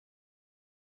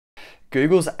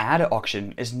Google's ad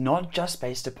auction is not just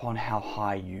based upon how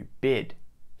high you bid.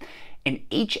 In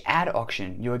each ad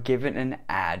auction, you are given an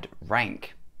ad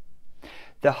rank.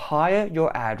 The higher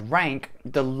your ad rank,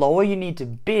 the lower you need to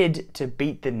bid to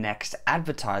beat the next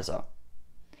advertiser.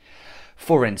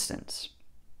 For instance,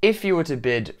 if you were to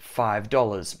bid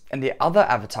 $5 and the other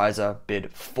advertiser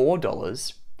bid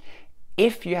 $4,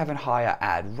 if you have a higher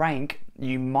ad rank,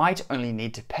 you might only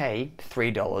need to pay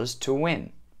 $3 to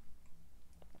win.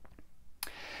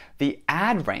 The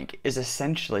ad rank is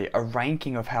essentially a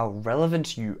ranking of how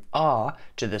relevant you are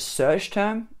to the search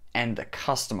term and the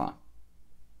customer.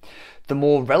 The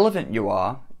more relevant you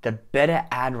are, the better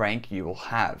ad rank you will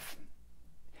have.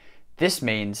 This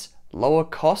means lower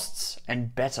costs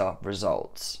and better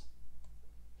results.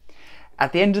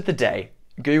 At the end of the day,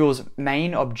 Google's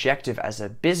main objective as a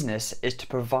business is to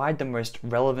provide the most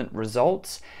relevant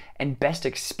results and best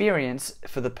experience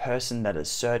for the person that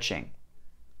is searching.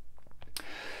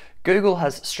 Google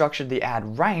has structured the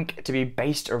ad rank to be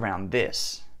based around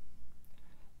this.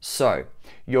 So,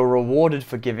 you're rewarded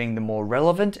for giving the more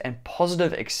relevant and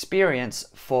positive experience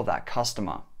for that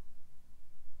customer.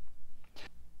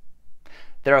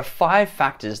 There are 5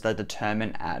 factors that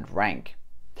determine ad rank.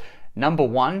 Number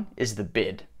 1 is the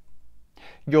bid.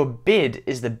 Your bid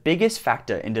is the biggest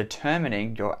factor in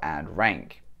determining your ad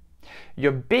rank.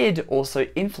 Your bid also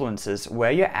influences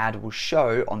where your ad will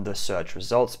show on the search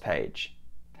results page.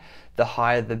 The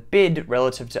higher the bid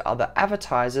relative to other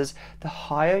advertisers, the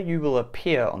higher you will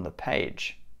appear on the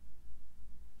page.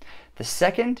 The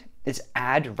second is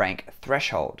ad rank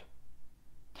threshold.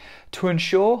 To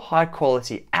ensure high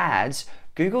quality ads,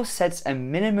 Google sets a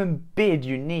minimum bid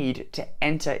you need to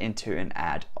enter into an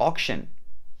ad auction.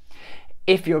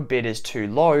 If your bid is too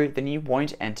low, then you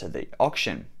won't enter the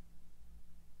auction.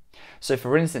 So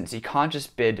for instance, you can't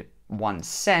just bid 1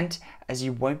 cent, as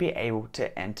you won't be able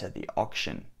to enter the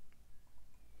auction.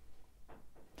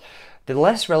 The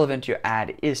less relevant your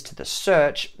ad is to the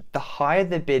search, the higher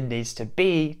the bid needs to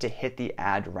be to hit the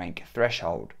ad rank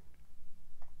threshold.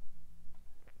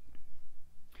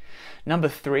 Number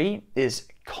 3 is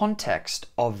context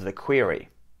of the query.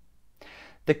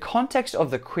 The context of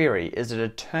the query is a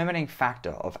determining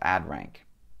factor of ad rank.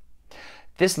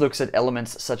 This looks at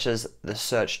elements such as the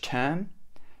search term,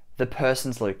 the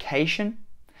person's location,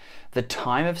 the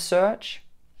time of search,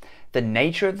 the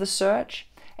nature of the search,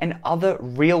 and other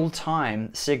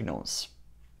real-time signals.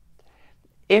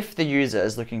 If the user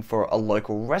is looking for a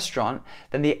local restaurant,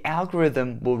 then the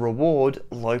algorithm will reward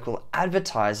local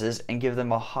advertisers and give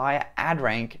them a higher ad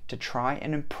rank to try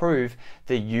and improve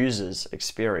the user's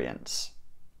experience.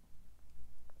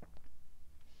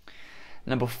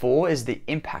 Number 4 is the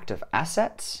impact of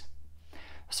assets.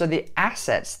 So the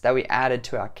assets that we added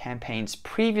to our campaigns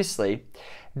previously,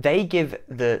 they give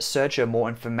the searcher more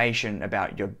information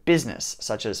about your business,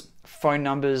 such as phone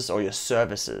numbers or your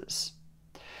services.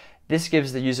 This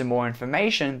gives the user more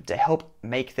information to help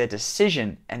make their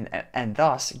decision and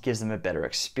thus gives them a better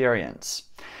experience.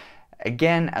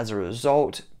 Again, as a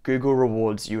result, Google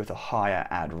rewards you with a higher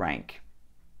ad rank.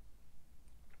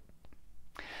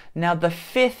 Now the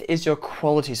 5th is your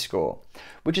quality score,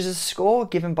 which is a score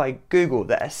given by Google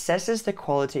that assesses the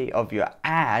quality of your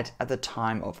ad at the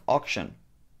time of auction.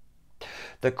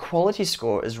 The quality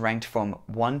score is ranked from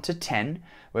 1 to 10,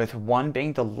 with 1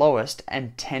 being the lowest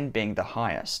and 10 being the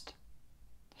highest.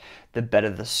 The better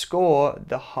the score,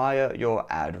 the higher your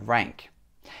ad rank,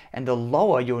 and the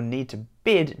lower you'll need to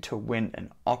bid to win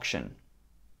an auction.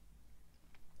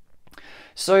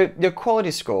 So your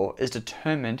quality score is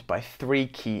determined by 3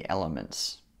 key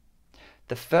elements.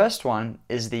 The first one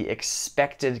is the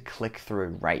expected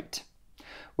click-through rate,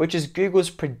 which is Google's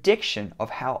prediction of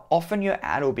how often your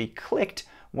ad will be clicked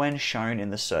when shown in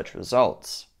the search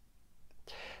results.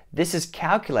 This is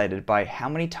calculated by how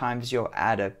many times your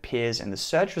ad appears in the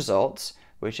search results,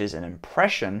 which is an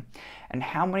impression, and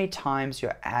how many times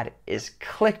your ad is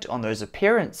clicked on those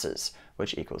appearances,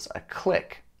 which equals a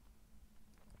click.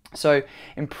 So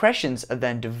impressions are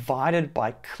then divided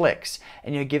by clicks,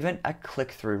 and you're given a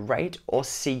click-through rate, or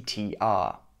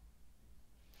CTR.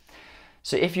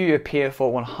 So if you appear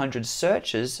for 100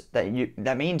 searches,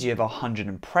 that means you have 100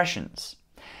 impressions.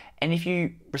 And if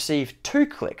you receive 2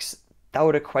 clicks, that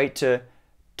would equate to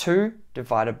 2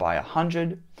 divided by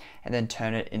 100, and then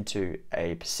turn it into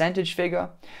a percentage figure,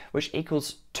 which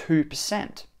equals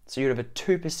 2%. So you'd have a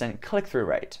 2% click-through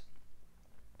rate.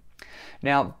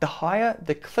 Now, the higher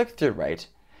the click-through rate,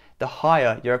 the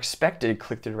higher your expected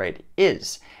click-through rate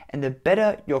is, and the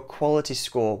better your quality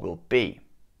score will be.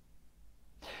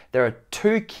 There are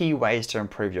 2 key ways to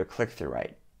improve your click-through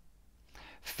rate.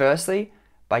 Firstly,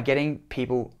 by getting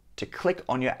people to click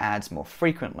on your ads more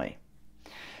frequently.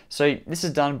 So this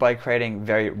is done by creating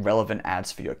very relevant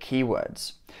ads for your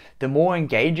keywords. The more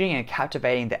engaging and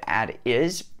captivating the ad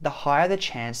is, the higher the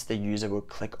chance the user will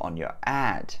click on your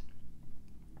ad.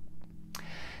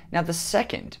 Now the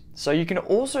second, so you can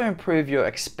also improve your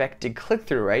expected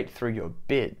click-through rate through your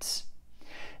bids.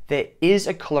 There is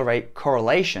a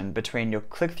correlation between your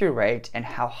click-through rate and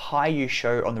how high you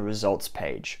show on the results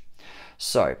page.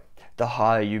 So the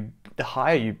higher you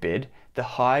bid, the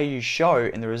higher you show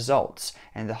in the results,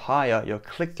 and the higher your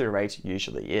click-through rate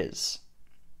usually is.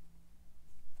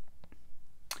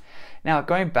 Now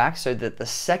going back, so that the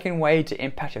second way to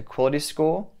impact your quality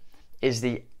score is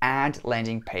the ad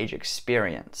landing page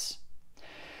experience.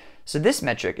 So this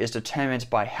metric is determined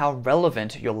by how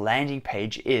relevant your landing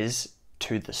page is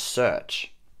to the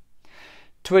search.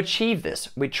 To achieve this,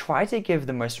 we try to give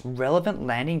the most relevant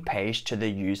landing page to the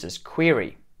user's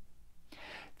query.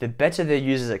 The better the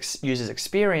user's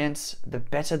experience, the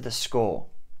better the score.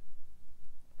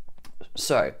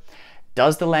 So,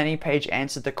 does the landing page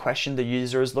answer the question the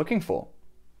user is looking for?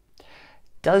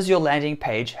 Does your landing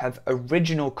page have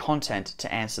original content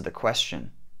to answer the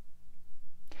question?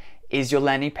 Is your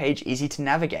landing page easy to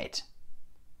navigate?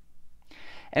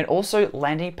 And also,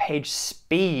 landing page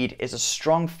speed is a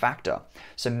strong factor,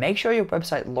 so make sure your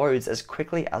website loads as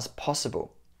quickly as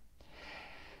possible.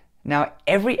 Now,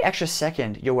 every extra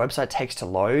second your website takes to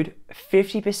load,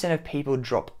 50% of people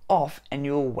drop off and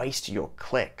you'll waste your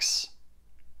clicks.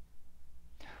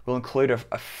 We'll include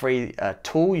a free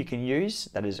tool you can use,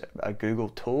 that is a Google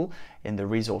tool, in the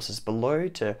resources below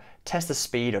to test the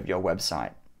speed of your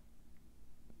website.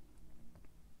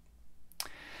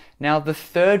 Now, the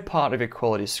third part of your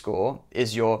quality score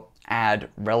is your ad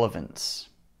relevance.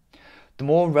 The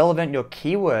more relevant your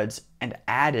keywords and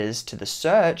ad is to the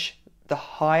search, the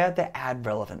higher the ad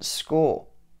relevance score.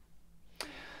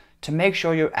 To make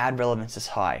sure your ad relevance is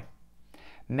high,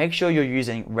 make sure you're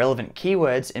using relevant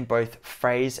keywords in both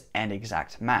phrase and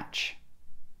exact match.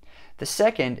 The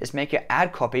second is make your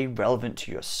ad copy relevant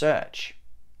to your search.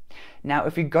 Now,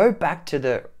 if we go back to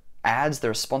the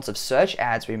responsive search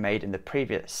ads we made in the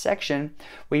previous section,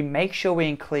 we make sure we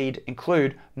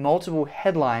include multiple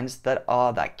headlines that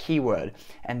are that keyword,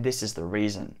 and this is the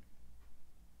reason.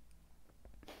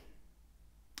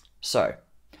 So,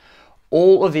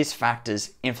 all of these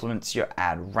factors influence your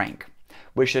ad rank,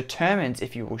 which determines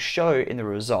if you will show in the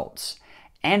results,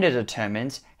 and it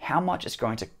determines how much it's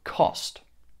going to cost.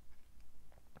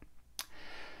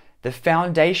 The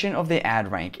foundation of the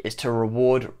ad rank is to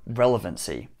reward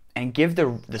relevancy and give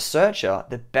the searcher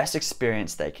the best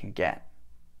experience they can get.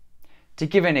 To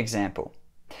give an example,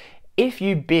 if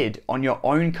you bid on your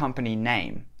own company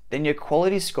name, then your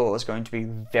quality score is going to be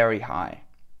very high.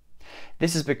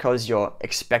 This is because your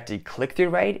expected click-through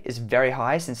rate is very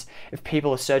high, since if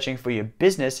people are searching for your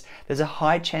business, there's a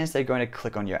high chance they're going to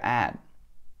click on your ad.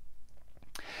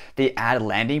 The ad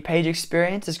landing page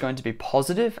experience is going to be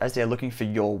positive as they're looking for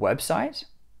your website.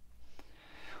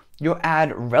 Your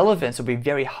ad relevance will be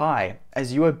very high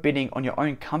as you are bidding on your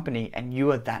own company and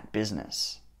you are that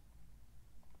business.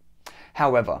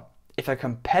 However, if a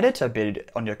competitor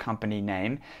bid on your company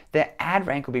name, their ad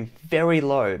rank will be very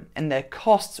low and their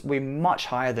costs will be much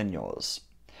higher than yours.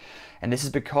 And this is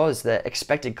because the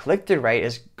expected click-through rate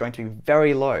is going to be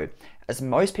very low, as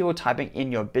most people typing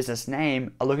in your business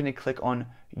name are looking to click on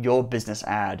your business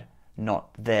ad, not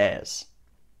theirs.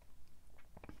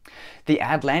 The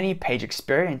ad landing page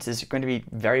experience is going to be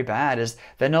very bad, as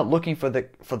they're not looking for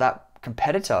that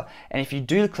competitor, and if you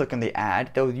do click on the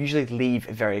ad, they'll usually leave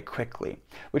very quickly,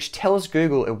 which tells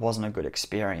Google it wasn't a good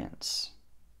experience.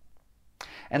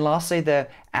 And lastly, their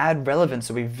ad relevance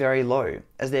will be very low,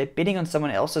 as they're bidding on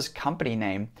someone else's company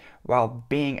name while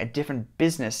being a different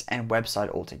business and website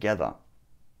altogether.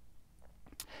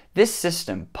 This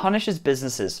system punishes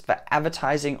businesses for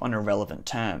advertising on irrelevant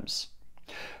terms.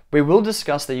 We will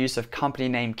discuss the use of company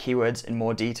name keywords in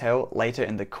more detail later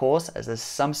in the course, as there's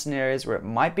some scenarios where it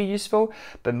might be useful,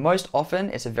 but most often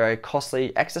it's a very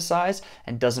costly exercise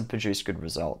and doesn't produce good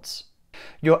results.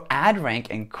 Your ad rank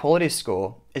and quality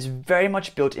score is very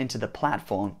much built into the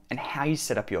platform and how you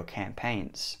set up your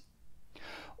campaigns.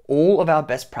 All of our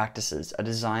best practices are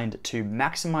designed to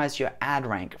maximize your ad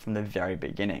rank from the very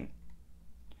beginning.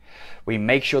 We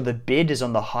make sure the bid is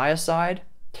on the higher side.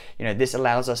 This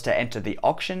allows us to enter the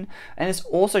auction, and this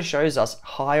also shows us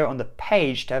higher on the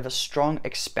page to have a strong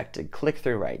expected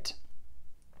click-through rate.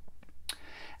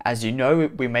 As you know,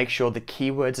 we make sure the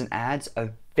keywords and ads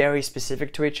are very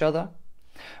specific to each other.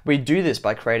 We do this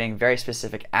by creating very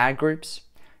specific ad groups,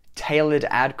 tailored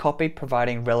ad copy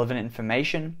providing relevant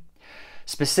information,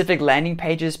 specific landing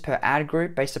pages per ad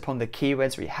group based upon the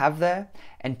keywords we have there,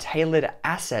 and tailored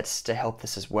assets to help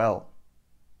this as well.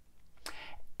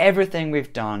 Everything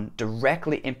we've done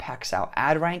directly impacts our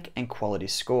ad rank and quality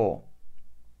score.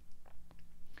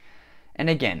 And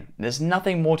again, there's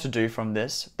nothing more to do from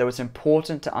this, though it's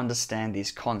important to understand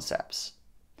these concepts.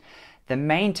 The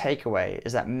main takeaway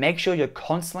is that make sure you're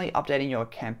constantly updating your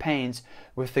campaigns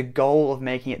with the goal of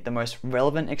making it the most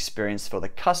relevant experience for the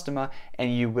customer,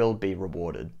 and you will be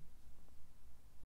rewarded.